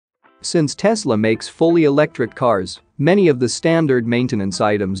Since Tesla makes fully electric cars, many of the standard maintenance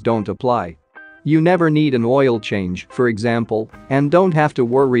items don't apply. You never need an oil change, for example, and don't have to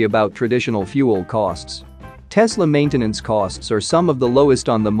worry about traditional fuel costs. Tesla maintenance costs are some of the lowest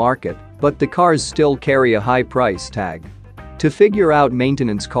on the market, but the cars still carry a high price tag. To figure out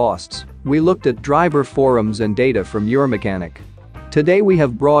maintenance costs, we looked at driver forums and data from YourMechanic. Today we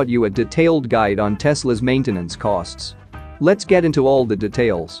have brought you a detailed guide on Tesla's maintenance costs. Let's get into all the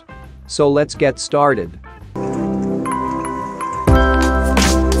details. So let's get started.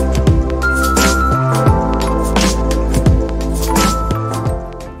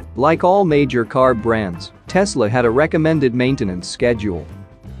 Like all major car brands, Tesla had a recommended maintenance schedule.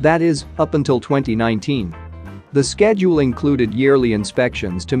 That is, up until 2019. The schedule included yearly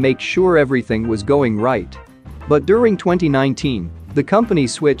inspections to make sure everything was going right. But during 2019, the company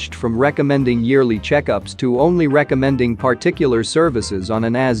switched from recommending yearly checkups to only recommending particular services on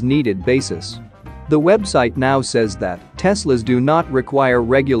an as-needed basis. The website now says that Teslas do not require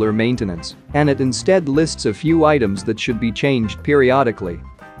regular maintenance, and it instead lists a few items that should be changed periodically.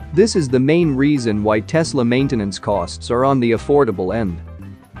 This is the main reason why Tesla maintenance costs are on the affordable end.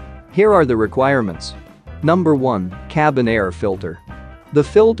 Here are the requirements. Number 1, cabin air filter. The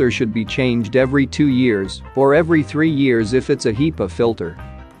filter should be changed every 2 years or every 3 years if it's a HEPA filter.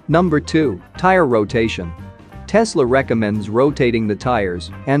 Number 2, tire rotation. Tesla recommends rotating the tires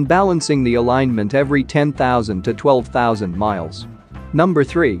and balancing the alignment every 10,000 to 12,000 miles. Number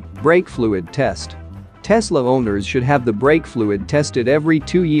 3, brake fluid test. Tesla owners should have the brake fluid tested every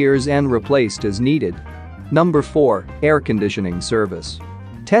 2 years and replaced as needed. Number 4, air conditioning service.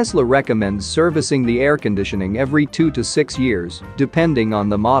 Tesla recommends servicing the air conditioning every 2 to 6 years, depending on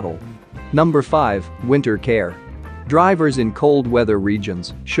the model. Number 5, winter care. Drivers in cold weather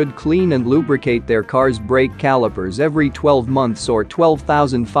regions should clean and lubricate their car's brake calipers every 12 months or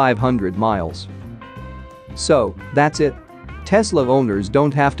 12,500 miles. So, that's it. Tesla owners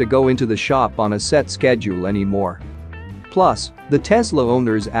don't have to go into the shop on a set schedule anymore. Plus, the Tesla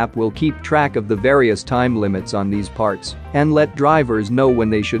Owners app will keep track of the various time limits on these parts and let drivers know when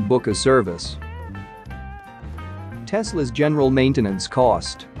they should book a service. Tesla's general maintenance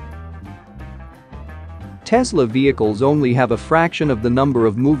cost. Tesla vehicles only have a fraction of the number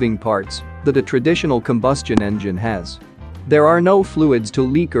of moving parts that a traditional combustion engine has. There are no fluids to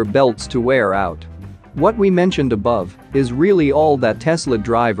leak or belts to wear out. What we mentioned above is really all that Tesla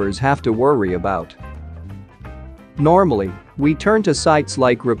drivers have to worry about. Normally, we turn to sites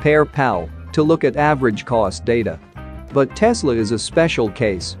like RepairPal to look at average cost data. But Tesla is a special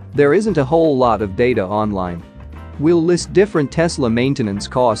case, there isn't a whole lot of data online. We'll list different Tesla maintenance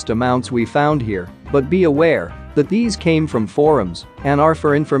cost amounts we found here, but be aware that these came from forums and are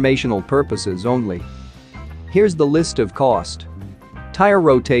for informational purposes only. Here's the list of cost. Tire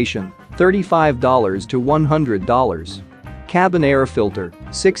rotation, $35 to $100. Cabin air filter,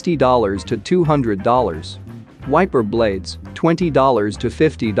 $60 to $200. Wiper blades, $20 to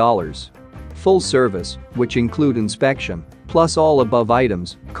 $50. Full service, which include inspection, plus all above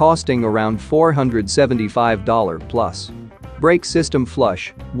items, costing around $475 plus. Brake system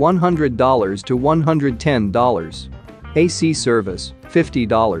flush, $100 to $110. AC service,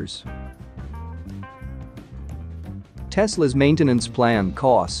 $50. Tesla's maintenance plan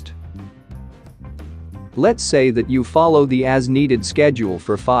cost. Let's say that you follow the as-needed schedule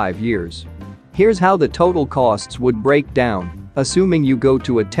for 5 years. Here's how the total costs would break down, assuming you go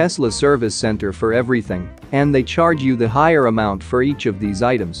to a Tesla service center for everything and they charge you the higher amount for each of these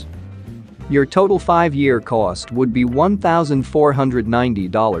items. Your total 5-year cost would be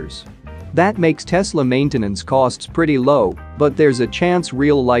 $1,490. That makes Tesla maintenance costs pretty low, but there's a chance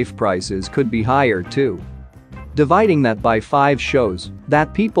real-life prices could be higher too. Dividing that by 5 shows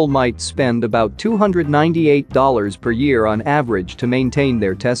that people might spend about $298 per year on average to maintain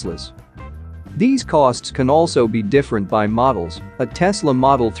their Teslas. These costs can also be different by models. A Tesla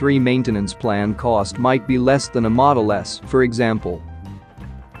Model 3 maintenance plan cost might be less than a Model S, for example.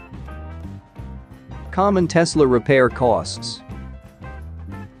 Common Tesla repair costs.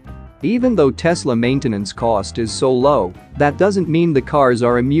 Even though Tesla maintenance cost is so low, that doesn't mean the cars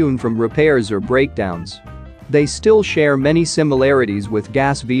are immune from repairs or breakdowns. They still share many similarities with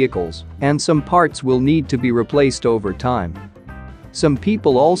gas vehicles, and some parts will need to be replaced over time. Some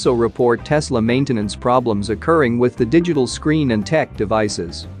people also report Tesla maintenance problems occurring with the digital screen and tech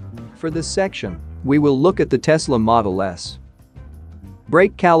devices. For this section, we will look at the Tesla Model S.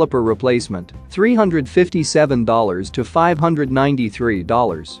 Brake caliper replacement, $357 to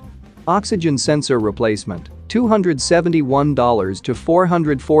 $593. Oxygen sensor replacement, $271 to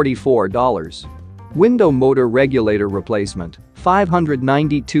 $444. Window motor regulator replacement,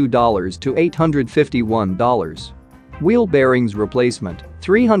 $592 to $851. Wheel bearings replacement,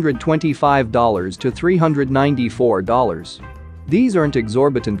 $325 to $394. These aren't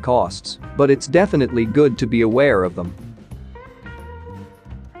exorbitant costs, but it's definitely good to be aware of them.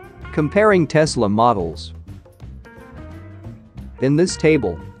 Comparing Tesla models. In this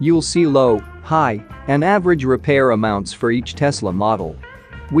table, you'll see low, high, and average repair amounts for each Tesla model.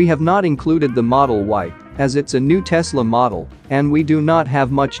 We have not included the Model Y, as it's a new Tesla model, and we do not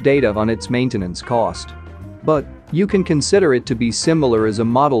have much data on its maintenance cost. But you can consider it to be similar as a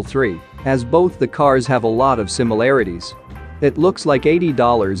Model 3, as both the cars have a lot of similarities. It looks like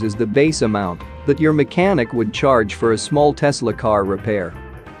 $80 is the base amount that your mechanic would charge for a small Tesla car repair.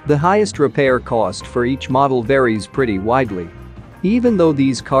 The highest repair cost for each model varies pretty widely. Even though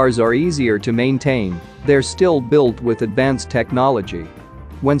these cars are easier to maintain, they're still built with advanced technology.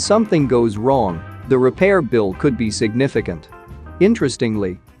 When something goes wrong, the repair bill could be significant.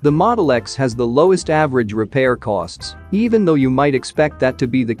 Interestingly, the Model X has the lowest average repair costs, even though you might expect that to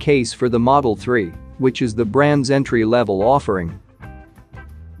be the case for the Model 3, which is the brand's entry-level offering.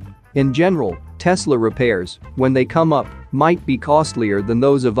 In general, Tesla repairs, when they come up, might be costlier than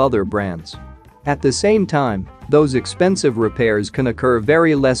those of other brands. At the same time, those expensive repairs can occur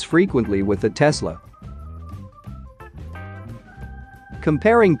very less frequently with a Tesla.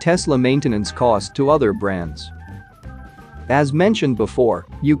 Comparing Tesla maintenance cost to other brands. As mentioned before,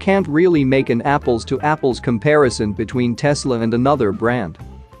 you can't really make an apples-to-apples comparison between Tesla and another brand.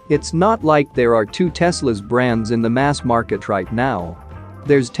 It's not like there are two Tesla's brands in the mass market right now.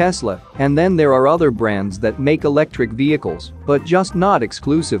 There's Tesla, and then there are other brands that make electric vehicles, but just not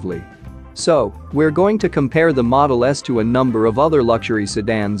exclusively. So, we're going to compare the Model S to a number of other luxury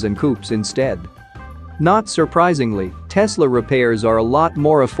sedans and coupes instead. Not surprisingly, Tesla repairs are a lot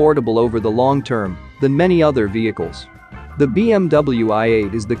more affordable over the long term than many other vehicles. The BMW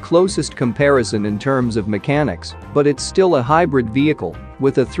i8 is the closest comparison in terms of mechanics, but it's still a hybrid vehicle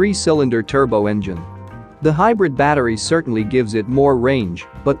with a 3-cylinder turbo engine. The hybrid battery certainly gives it more range,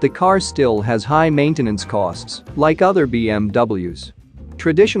 but the car still has high maintenance costs, like other BMWs.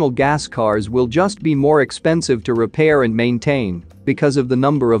 Traditional gas cars will just be more expensive to repair and maintain because of the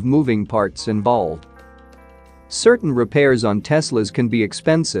number of moving parts involved. Certain repairs on Teslas can be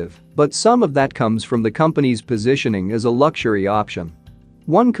expensive, but some of that comes from the company's positioning as a luxury option.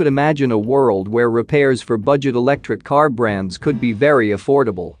 One could imagine a world where repairs for budget electric car brands could be very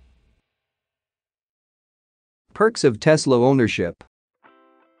affordable. Perks of Tesla ownership.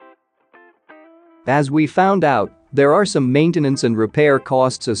 As we found out, there are some maintenance and repair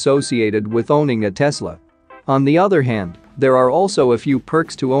costs associated with owning a Tesla. On the other hand, there are also a few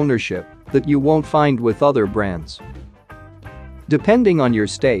perks to ownership that you won't find with other brands. Depending on your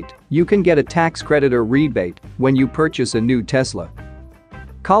state, you can get a tax credit or rebate when you purchase a new Tesla.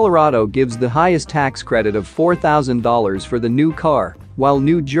 Colorado gives the highest tax credit of $4,000 for the new car, while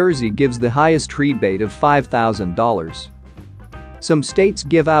New Jersey gives the highest rebate of $5,000. Some states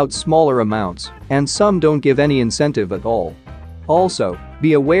give out smaller amounts, and some don't give any incentive at all. Also,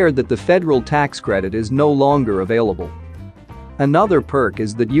 be aware that the federal tax credit is no longer available. Another perk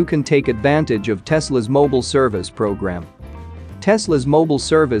is that you can take advantage of Tesla's mobile service program. Tesla's mobile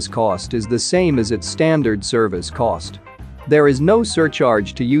service cost is the same as its standard service cost. There is no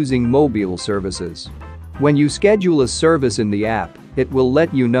surcharge to using mobile services. When you schedule a service in the app, it will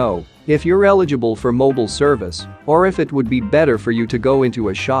let you know if you're eligible for mobile service or if it would be better for you to go into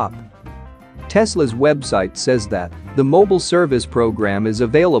a shop. Tesla's website says that the mobile service program is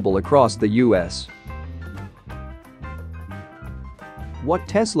available across the US. What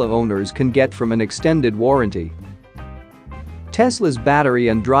Tesla owners can get from an extended warranty. Tesla's battery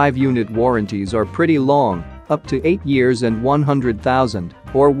and drive unit warranties are pretty long, up to 8 years and 100,000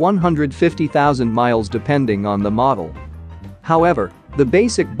 or 150,000 miles depending on the model. However, the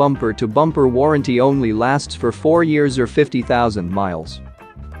basic bumper-to-bumper warranty only lasts for 4 years or 50,000 miles.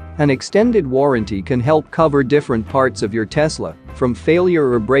 An extended warranty can help cover different parts of your Tesla from failure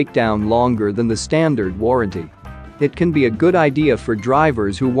or breakdown longer than the standard warranty. It can be a good idea for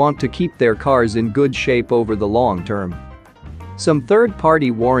drivers who want to keep their cars in good shape over the long term. Some third-party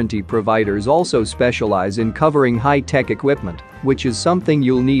warranty providers also specialize in covering high-tech equipment, which is something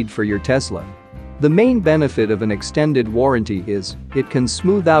you'll need for your Tesla. The main benefit of an extended warranty is it can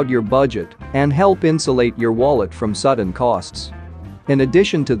smooth out your budget and help insulate your wallet from sudden costs. In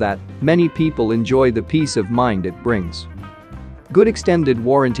addition to that, many people enjoy the peace of mind it brings. Good extended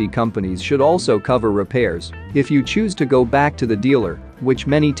warranty companies should also cover repairs if you choose to go back to the dealer, which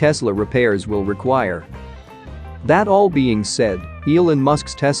many Tesla repairs will require. That all being said, Elon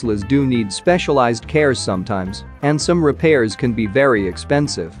Musk's Teslas do need specialized care sometimes, and some repairs can be very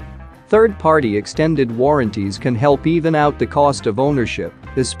expensive. Third-party extended warranties can help even out the cost of ownership,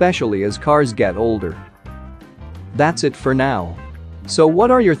 especially as cars get older. That's it for now. So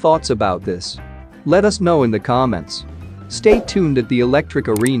what are your thoughts about this? Let us know in the comments. Stay tuned at the Electric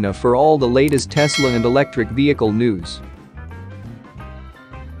Arena for all the latest Tesla and electric vehicle news.